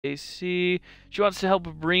AC. She wants to help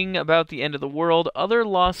bring about the end of the world. Other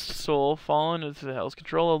lost soul fallen into the Hell's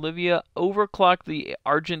control. Olivia overclocked the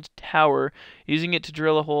Argent Tower, using it to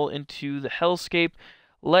drill a hole into the Hellscape.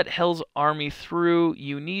 Let Hell's army through.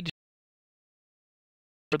 You need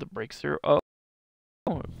for the breakthrough. Oh,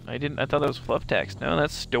 I didn't. I thought that was fluff text. No,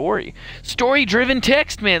 that's story. Story-driven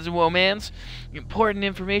text, mans and womans. Important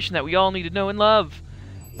information that we all need to know and love.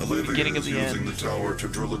 Olivia Beginning of is the using end. the tower to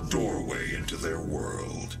drill a doorway into their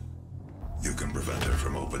world. You can prevent her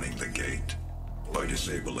from opening the gate by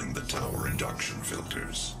disabling the tower induction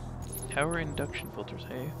filters. Tower induction filters,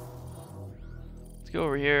 hey. Let's go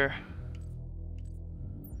over here.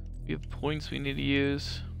 We have points we need to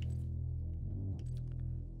use.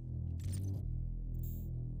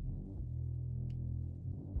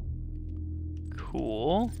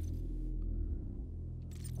 Cool.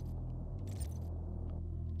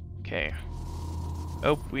 Okay.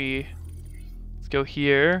 Oh, let's go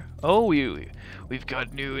here. Oh, we've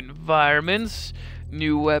got new environments,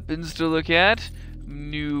 new weapons to look at,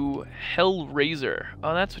 new Hellraiser.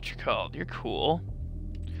 Oh, that's what you're called. You're cool.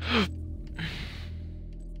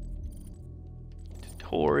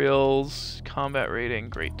 Tutorials, combat rating.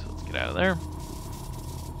 Great. Let's get out of there.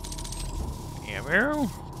 Ammo.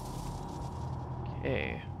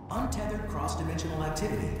 Okay. Untethered cross-dimensional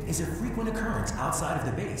activity is a frequent occurrence outside of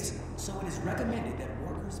the base, so it is recommended that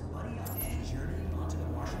workers buddy up and journey onto the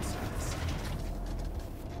Martian surface.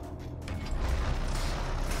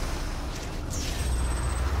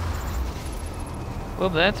 Well,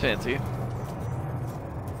 that's fancy.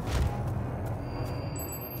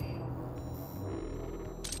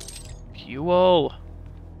 Fuel.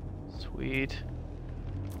 Sweet.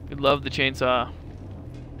 We love the chainsaw.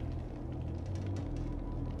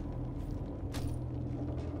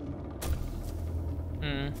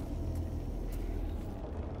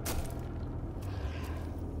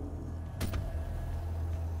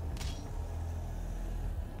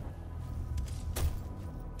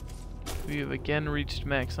 We have again reached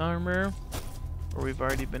max armor, or we've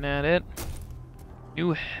already been at it.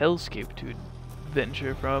 New hellscape to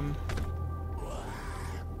venture from.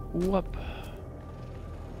 Whoop.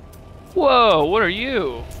 Whoa, what are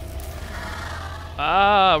you?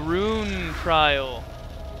 Ah, rune trial.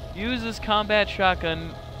 Use the combat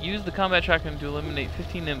shotgun to eliminate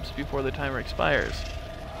 15 imps before the timer expires.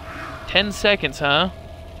 10 seconds, huh?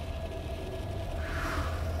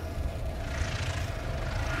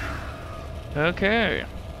 Okay.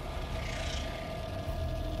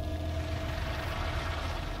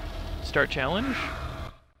 Start challenge.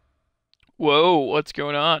 Whoa, what's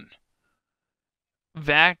going on?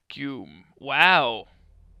 Vacuum. Wow.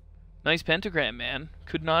 Nice pentagram, man.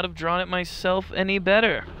 Could not have drawn it myself any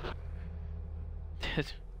better.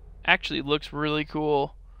 It actually looks really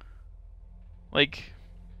cool. Like,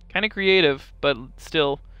 kind of creative, but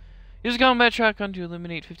still. Use a combat shotgun to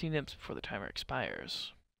eliminate 15 imps before the timer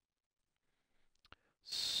expires.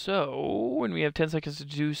 So, when we have 10 seconds to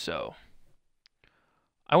do so.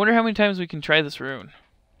 I wonder how many times we can try this rune.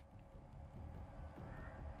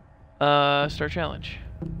 Start challenge.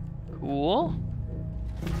 Cool.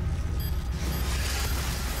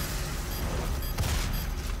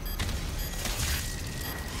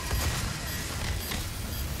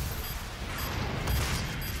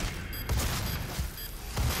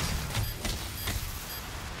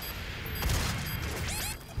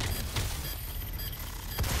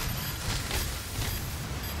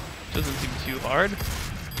 Doesn't seem too hard.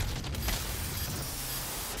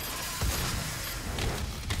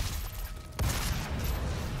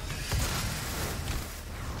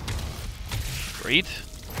 Great.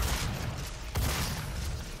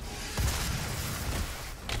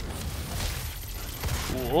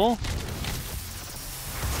 Cool.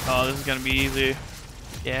 Oh, this is gonna be easy.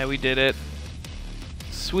 Yeah, we did it.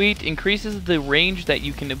 Sweet. Increases the range that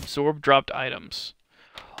you can absorb dropped items.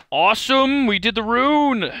 Awesome! We did the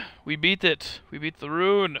rune! We beat it. We beat the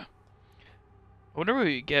rune. I wonder what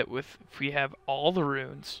we get if we have all the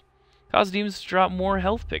runes. Cause demons to drop more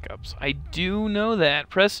health pickups. I do know that.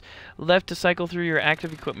 Press left to cycle through your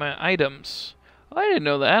active equipment items. Oh, I didn't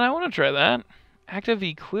know that. I want to try that. Active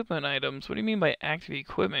equipment items. What do you mean by active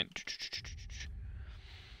equipment?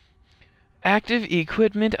 Active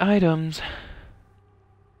equipment items.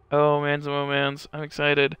 Oh, mans and mans. I'm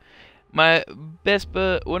excited. One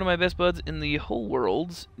of my best buds in the whole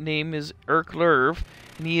world's name is Erk Lerv,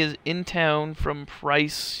 and he is in town from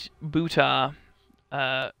Price Buta.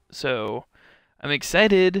 So I'm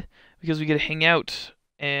excited because we get to hang out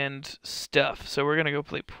and stuff. So we're gonna go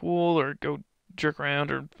play pool or go jerk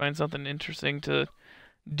around or find something interesting to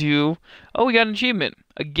do. Oh, we got an achievement.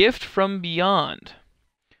 A gift from beyond.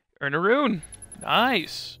 Earn a rune.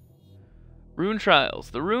 Nice. Rune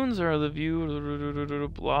trials. The runes are the view.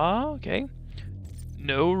 Blah. Okay.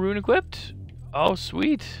 No rune equipped. Oh,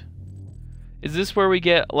 sweet. Is this where we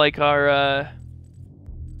get like our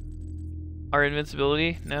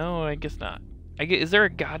invincibility? No, I guess not. Is there a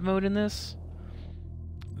god mode in this?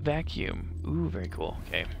 Vacuum. Ooh, very cool.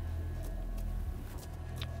 Okay.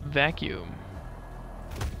 Vacuum.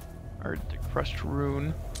 Or the crushed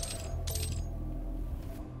rune.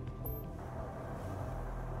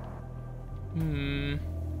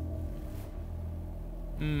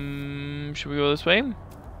 Should we go this way?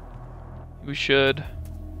 We should.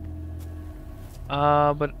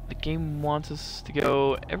 But the game wants us to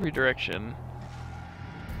go every direction.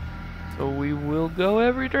 So we will go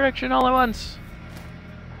every direction all at once.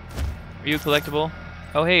 Are you collectible?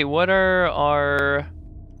 Oh hey, what are our...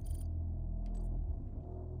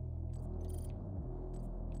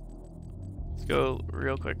 Let's go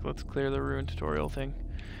real quick. Let's clear the rune tutorial thing.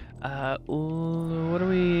 What are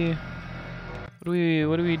we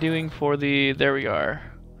doing for the... There we are.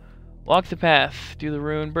 Walk the path, do the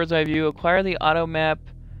rune, bird's eye view, acquire the auto map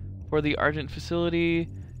for the Argent facility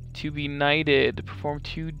to be knighted, perform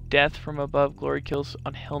 2 death from above glory kills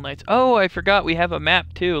on Hell Knights. Oh, I forgot we have a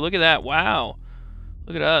map too. Look at that. Wow.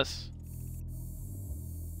 Look at us.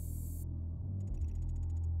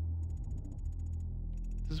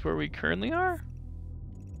 This is where we currently are?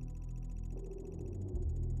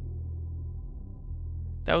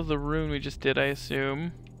 That was the rune we just did, I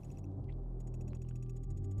assume.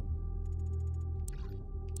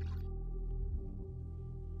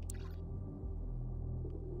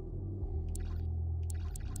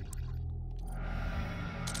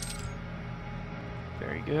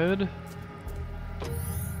 Very good.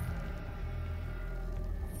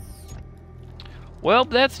 Well,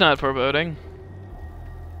 that's not foreboding.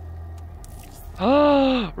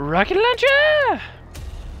 Oh, rocket launcher!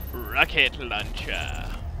 Rocket launcher.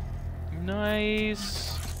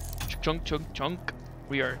 Nice. Chunk, chunk, chunk.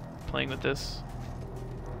 We are playing with this.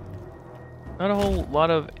 Not a whole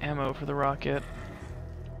lot of ammo for the rocket.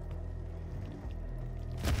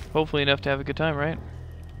 Hopefully enough to have a good time, right?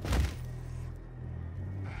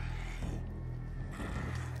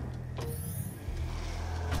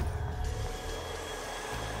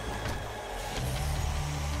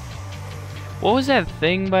 What was that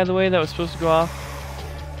thing, by the way, that was supposed to go off?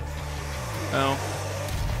 Oh.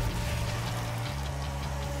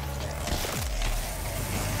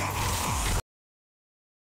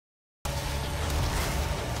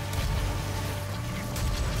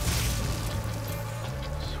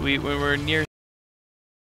 Sweet, when we're near...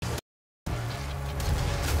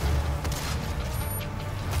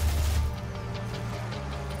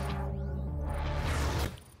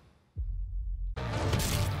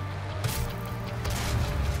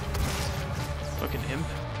 Fucking imp.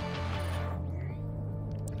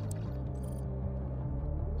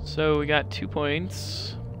 So we got 2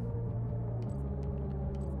 points.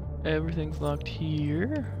 Everything's locked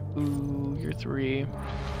here. Ooh, you're 3.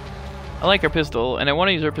 I like our pistol, and I want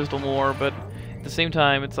to use our pistol more, but at the same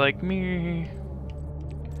time, it's like, meh.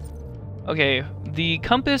 Okay, the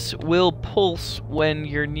compass will pulse when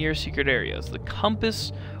you're near secret areas. The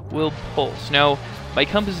compass will pulse. Now, by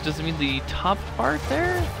compass, does it mean the top part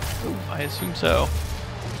there? Ooh, I assume so.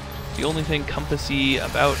 The only thing compassy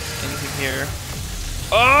about anything here.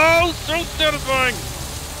 Oh, so satisfying!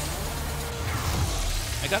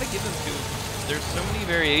 I gotta give them to. There's so many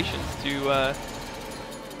variations to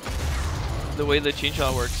the way the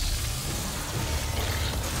chainsaw works.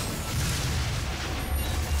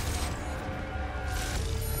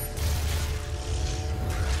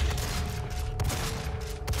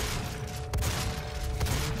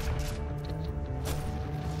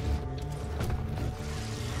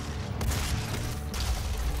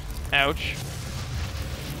 Ouch.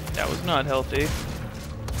 That was not healthy.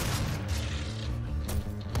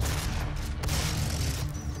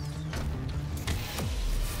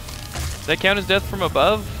 Does that count as death from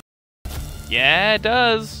above? Yeah, it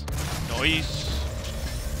does. Nice.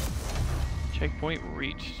 Checkpoint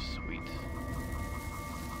reached. Sweet.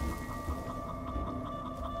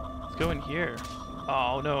 Let's go in here.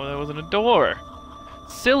 Oh no, that wasn't a door.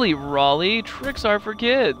 Silly Raleigh. Tricks are for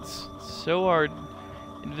kids. So are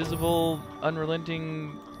invisible,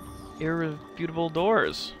 unrelenting, irrefutable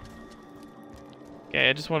doors.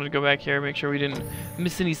 Okay, I just wanted to go back here, make sure we didn't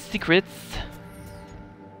miss any secrets.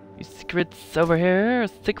 Any secrets over here?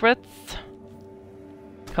 Secrets?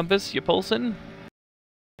 Compass, you pulsing?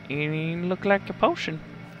 You look like a potion.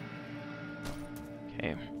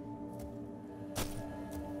 Okay.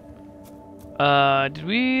 Did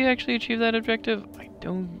we actually achieve that objective? I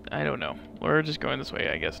I don't know. We're just going this way,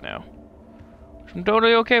 I guess, now. Which I'm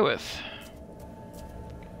totally okay with.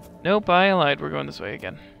 Nope, I lied. We're going this way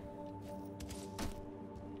again.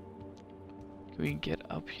 Can we get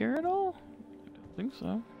up here at all? I don't think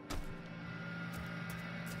so.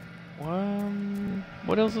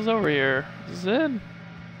 What else is over here? Is this it?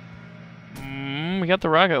 We got the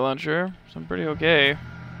rocket launcher, so I'm pretty okay.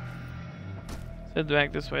 Let's head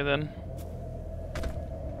back this way then.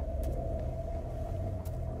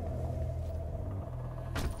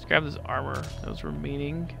 Let's grab this armor that was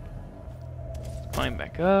remaining. Let's climb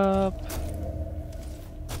back up.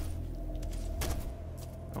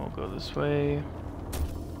 And we'll go this way.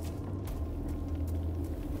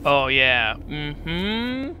 Oh yeah.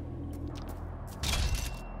 There's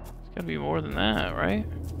gotta be more than that, right?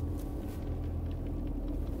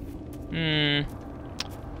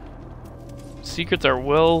 Secrets are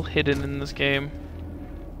well hidden in this game.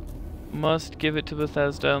 Must give it to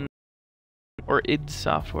Bethesda or id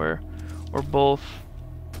Software or both.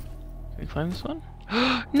 Can we climb this one?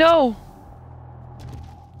 No!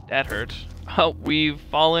 That hurt. Oh, we've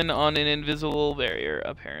fallen on an invisible barrier,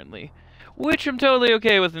 apparently. Which I'm totally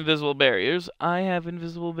okay with invisible barriers. I have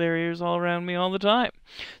invisible barriers all around me all the time.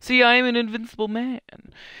 See, I am an invincible man.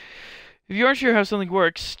 If you aren't sure how something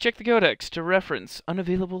works, check the codex to reference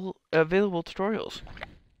available tutorials.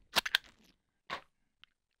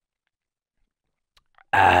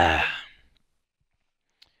 I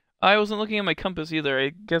wasn't looking at my compass either.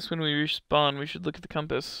 I guess when we respawn, we should look at the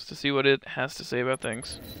compass to see what it has to say about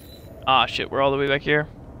things. Ah, shit, we're all the way back here.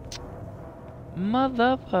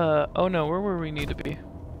 Oh no, where were we need to be?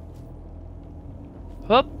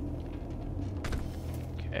 Hup!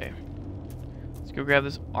 Okay. Let's go grab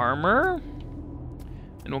this armor.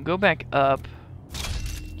 And we'll go back up.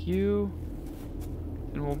 Thank you.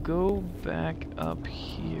 And we'll go back up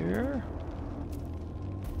here.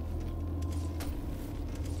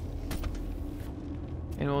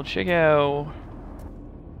 And we'll check out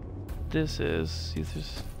this is. See if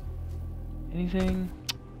there's anything.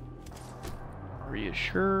 Are you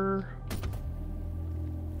sure?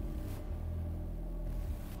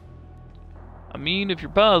 I mean, if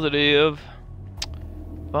you're positive,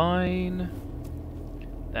 fine.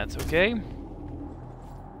 That's okay.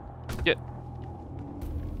 Yeah.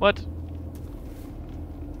 What?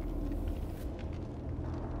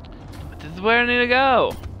 But this is where I need to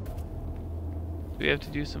go. Do we have to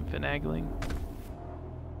do some finagling?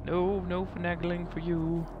 No, no finagling for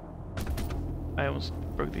you. I almost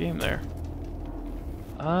broke the game there.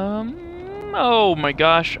 Oh my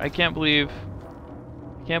gosh, I can't believe.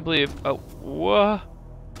 Oh, whoa.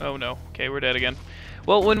 Oh no. Okay, we're dead again.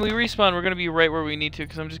 Well, when we respawn, we're going to be right where we need to,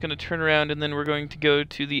 because I'm just going to turn around and then we're going to go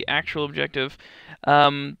to the actual objective.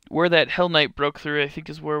 Where that Hell Knight broke through, I think,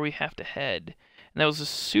 is where we have to head. And that was a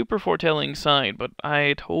super foretelling sign, but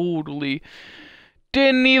I totally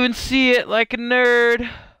didn't even see it like a nerd.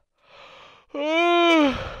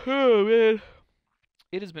 Oh man.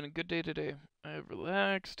 It has been a good day today. I've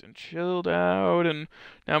relaxed and chilled out, and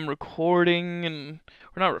now I'm recording, and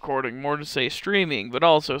we're not recording, more to say streaming, but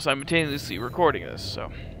also simultaneously recording this,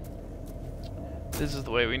 so this is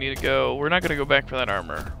the way we need to go. We're not going to go back for that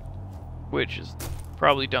armor, which is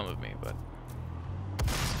probably dumb of me, but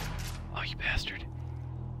oh, you bastard.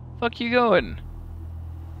 Fuck you going?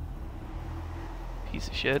 Piece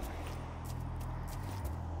of shit.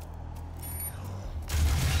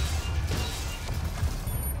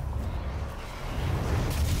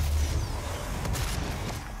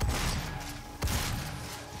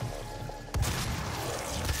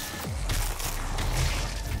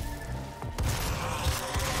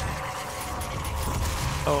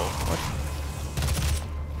 Oh, what?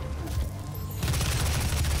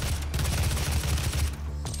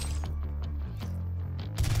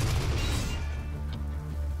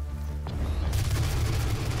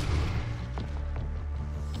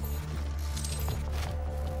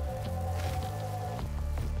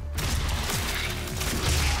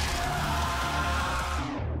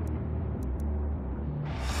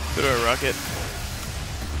 Go to a rocket.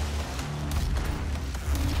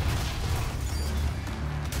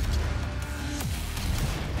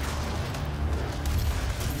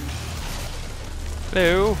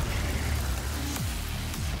 Hello.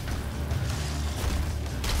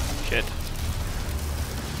 Shit.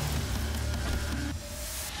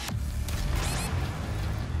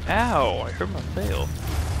 Ow, I hurt my tail.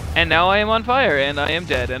 And now I am on fire, and I am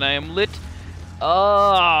dead, and I am lit.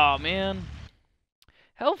 Oh, man.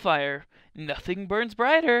 Hellfire. Nothing burns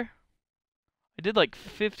brighter. I did like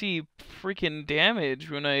 50 freaking damage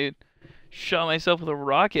when I shot myself with a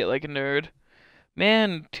rocket like a nerd.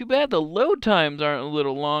 Man, too bad the load times aren't a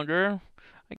little longer.